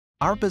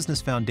Our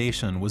business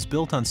foundation was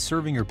built on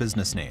serving your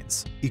business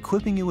needs,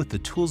 equipping you with the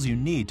tools you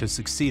need to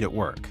succeed at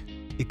work.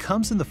 It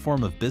comes in the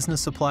form of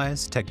business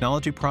supplies,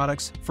 technology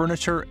products,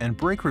 furniture, and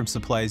break room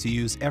supplies you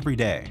use every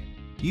day.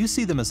 You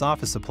see them as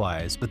office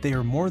supplies, but they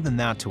are more than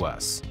that to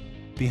us.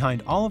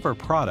 Behind all of our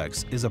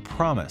products is a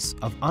promise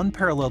of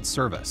unparalleled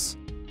service,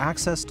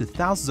 access to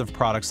thousands of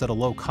products at a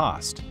low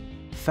cost,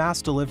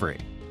 fast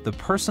delivery, the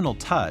personal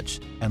touch,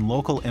 and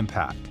local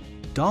impact.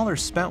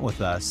 Dollars spent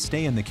with us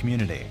stay in the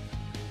community.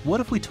 What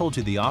if we told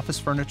you the office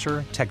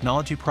furniture,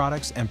 technology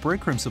products, and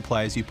break room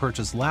supplies you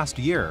purchased last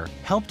year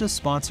helped us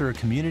sponsor a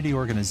community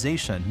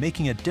organization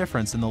making a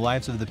difference in the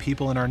lives of the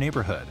people in our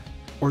neighborhood?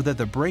 Or that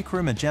the break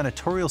room and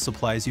janitorial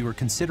supplies you were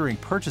considering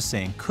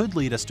purchasing could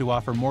lead us to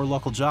offer more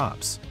local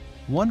jobs?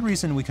 One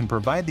reason we can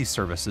provide these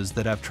services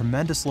that have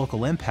tremendous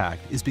local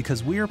impact is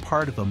because we are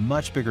part of a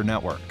much bigger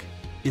network.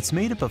 It's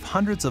made up of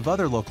hundreds of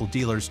other local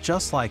dealers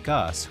just like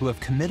us who have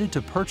committed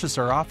to purchase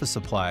our office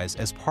supplies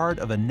as part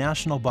of a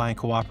national buying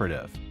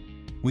cooperative.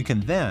 We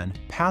can then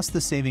pass the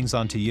savings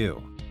on to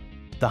you.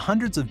 The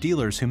hundreds of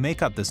dealers who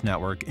make up this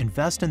network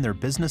invest in their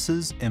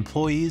businesses,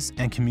 employees,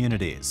 and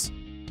communities.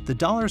 The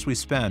dollars we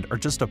spend are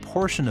just a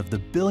portion of the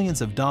billions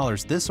of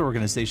dollars this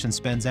organization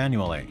spends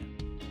annually.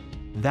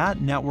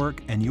 That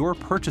network and your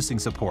purchasing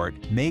support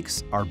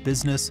makes our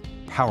business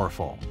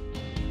powerful.